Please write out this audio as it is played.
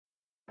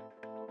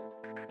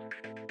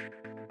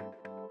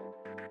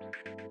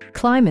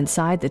climb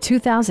inside the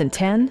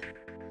 2010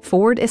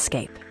 Ford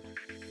Escape.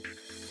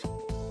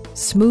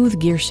 Smooth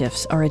gear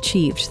shifts are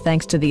achieved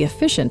thanks to the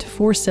efficient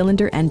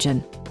 4-cylinder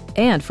engine.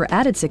 And for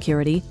added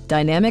security,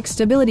 dynamic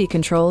stability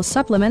control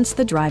supplements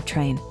the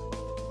drivetrain.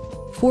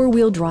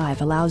 4-wheel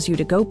drive allows you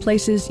to go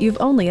places you've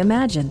only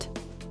imagined.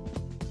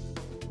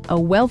 A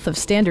wealth of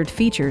standard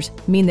features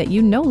mean that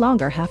you no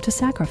longer have to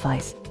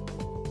sacrifice,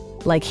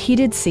 like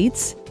heated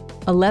seats,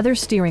 a leather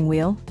steering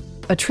wheel,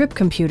 a trip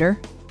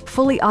computer,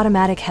 fully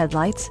automatic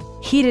headlights,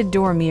 heated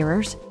door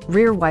mirrors,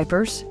 rear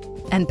wipers,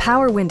 and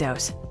power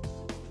windows.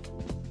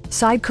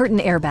 Side curtain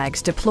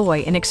airbags deploy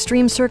in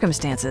extreme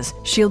circumstances,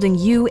 shielding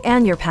you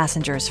and your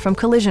passengers from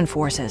collision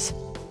forces.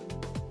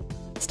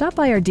 Stop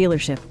by our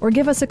dealership or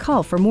give us a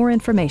call for more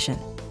information.